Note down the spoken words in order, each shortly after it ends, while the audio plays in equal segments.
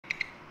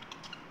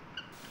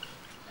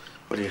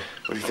What do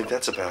you think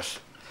that's about?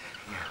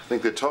 I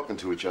think they're talking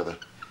to each other.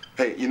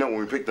 Hey, you know, when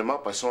we picked them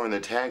up, I saw in their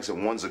tags that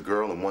one's a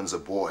girl and one's a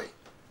boy.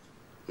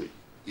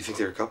 You think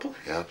they're a couple?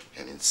 Yeah,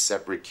 and in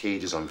separate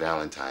cages on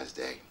Valentine's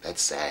Day.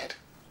 That's sad.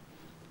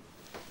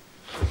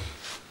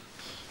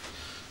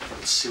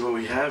 Let's see what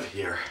we have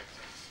here.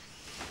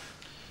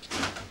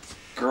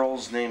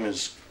 Girl's name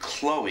is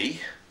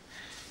Chloe,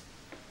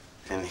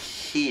 and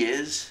he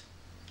is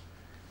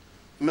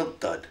Milk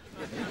Dud.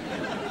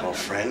 Well,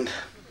 friend,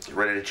 get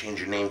ready to change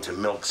your name to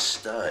Milk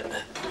Stud.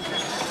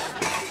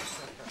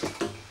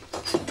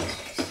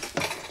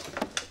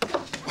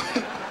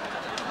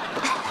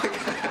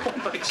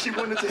 She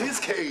went into his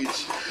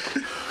cage.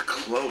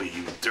 Chloe,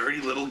 you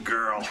dirty little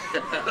girl.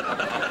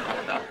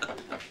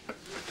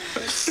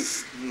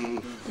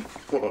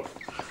 Whoa.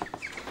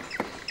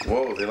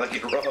 Whoa, they like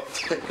it rough.